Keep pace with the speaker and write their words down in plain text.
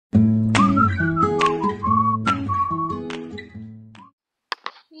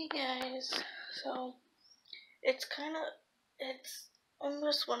it's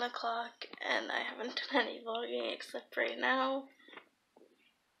almost 1 o'clock and I haven't done any vlogging except right now.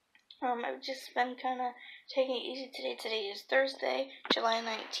 I've just been kind of taking it easy today. Today is Thursday, July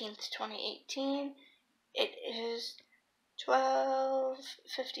 19th, 2018. It is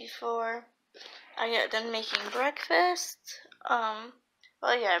 12:54. I got done making breakfast.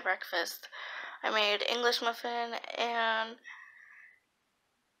 Breakfast. I made English muffin and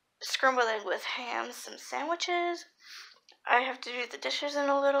scrambled egg with ham, some sandwiches. I have to do the dishes in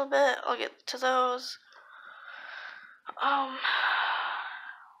a little bit. I'll get to those.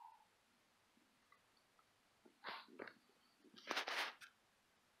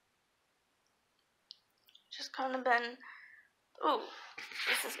 Just kind of been, ooh,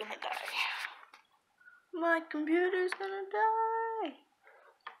 this is gonna die. My computer's gonna die.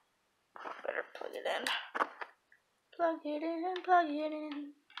 Better plug it in. Plug it in, plug it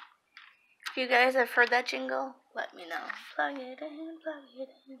in. If you guys have heard that jingle, let me know. Plug it in, plug it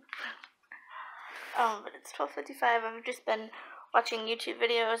in. But it's 12:55. I've just been watching YouTube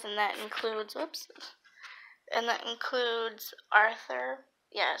videos, and that includes, Arthur.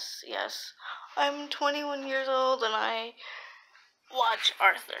 Yes. I'm 21 years old, and I watch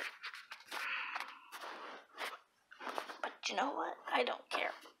Arthur. But you know what? I don't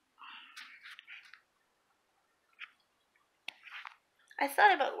care. I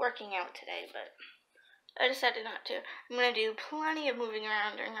thought about working out today, but I decided not to. I'm going to do plenty of moving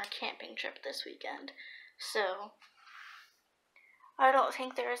around during our camping trip this weekend. So, I don't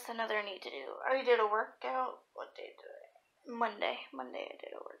think there is another need to do. I did a workout. What day did I? Monday I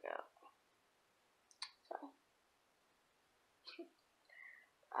did a workout. So,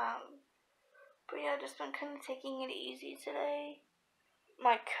 but yeah, just been kind of taking it easy today.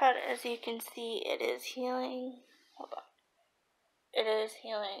 My cut, as you can see, it is healing. Hold on. It is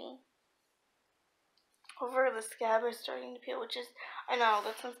healing. Over the scab is starting to peel, which is, I know,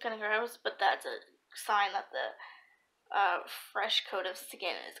 that sounds kind of gross, but that's a sign that the fresh coat of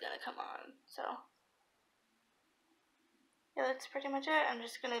skin is going to come on. So, yeah, that's pretty much it. I'm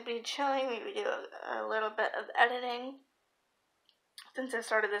just going to be chilling, maybe do a little bit of editing, since I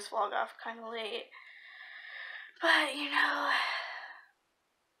started this vlog off kind of late. But, you know,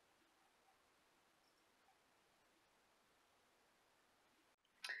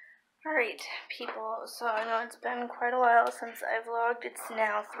 alright, people, so I know it's been quite a while since I vlogged. It's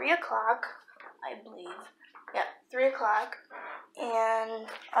now 3 o'clock, I believe. Yeah, 3 o'clock. And,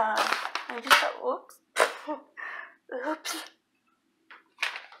 I just thought, oops.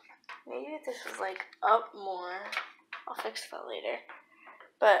 Maybe if this was, like, up more. I'll fix that later.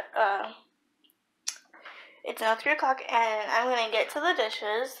 But, it's now 3 o'clock, and I'm gonna get to the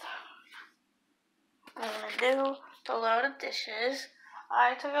dishes. I'm gonna do the load of dishes.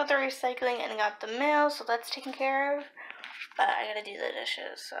 I took out the recycling and got the mail, so that's taken care of. But I gotta do the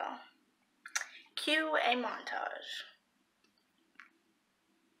dishes, so. Cue a montage.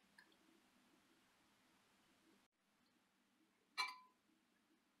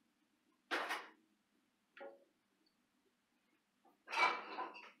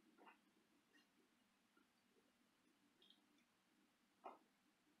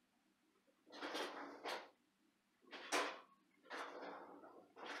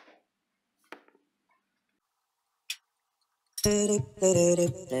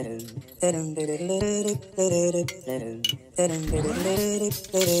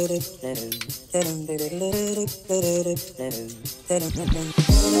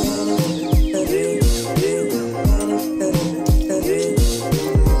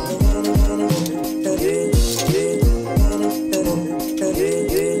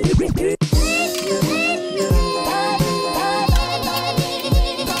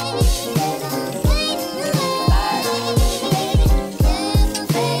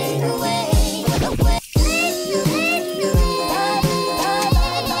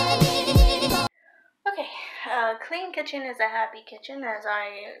 Okay, clean kitchen is a happy kitchen, as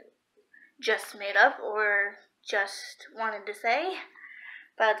I just made up or just wanted to say.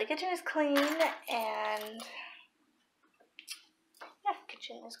 But the kitchen is clean, and yeah,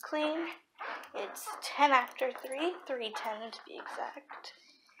 kitchen is clean. It's 10 after 3, 3:10 to be exact.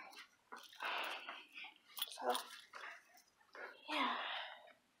 So, yeah.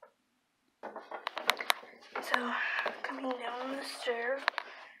 So, coming down the stairs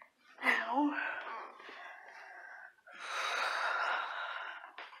now.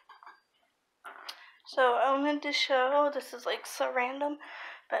 So I wanted to show, this is like so random,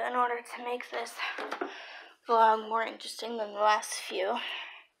 but in order to make this vlog more interesting than the last few,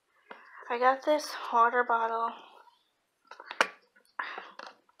 I got this water bottle.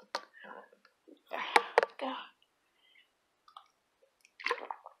 There we go.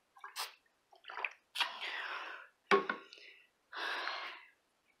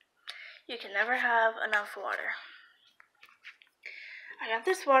 You can never have enough water. I got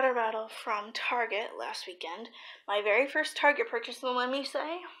this water bottle from Target last weekend. My very first Target purchase, let me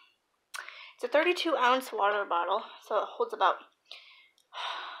say. It's a 32-ounce water bottle, so it holds about,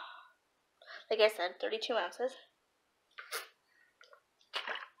 like I said, 32 ounces.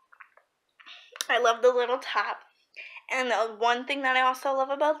 I love the little top. And the one thing that I also love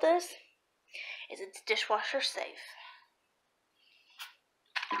about this is it's dishwasher safe.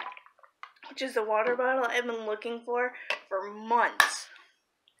 Which is the water bottle I've been looking for months.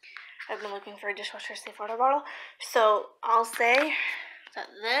 I've been looking for a dishwasher safe water bottle. So I'll say that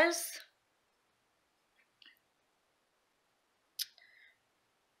this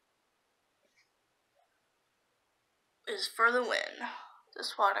is for the win.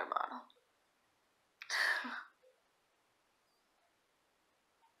 This water bottle.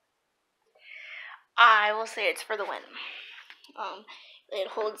 I will say it's for the win. It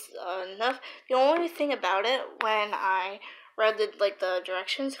holds enough. The only thing about it, when I read the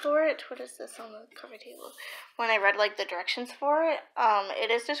directions for it, what is this on the cover table? When I read the directions for it,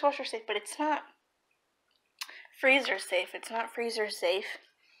 it is dishwasher safe, but it's not freezer safe. It's not freezer safe.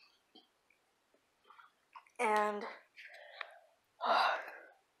 And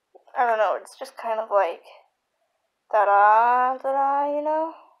I don't know, it's just kind of like ta-da, you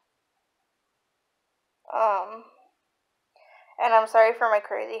know? And I'm sorry for my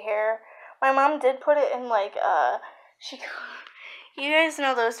crazy hair. My mom did put it in you guys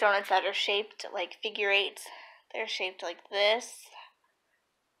know those donuts that are shaped like figure eights? They're shaped like this.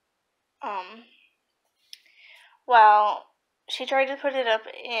 Well, she tried to put it up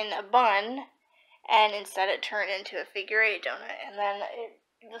in a bun, and instead it turned into a figure eight donut, and then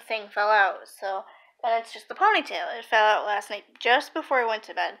the thing fell out, so then it's just the ponytail. It fell out last night just before I went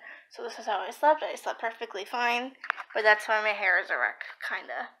to bed, so this is how I slept. I slept perfectly fine, but that's why my hair is a wreck,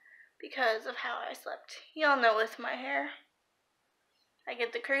 kinda, because of how I slept. Y'all know with my hair, I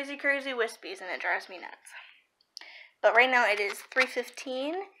get the crazy wispies, and it drives me nuts. But right now it is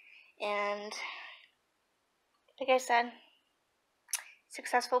 3:15, and like I said,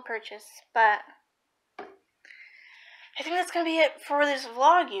 successful purchase, but I think that's going to be it for this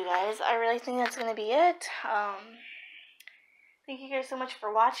vlog, you guys. I really think that's going to be it. Thank you guys so much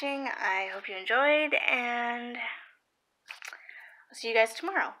for watching. I hope you enjoyed, and I'll see you guys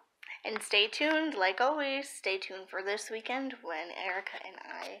tomorrow. And stay tuned, like always, stay tuned for this weekend when Erica and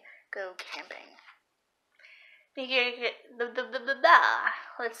I go camping. Thank you.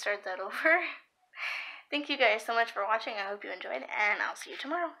 Let's start that over. Thank you guys so much for watching. I hope you enjoyed, and I'll see you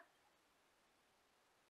tomorrow.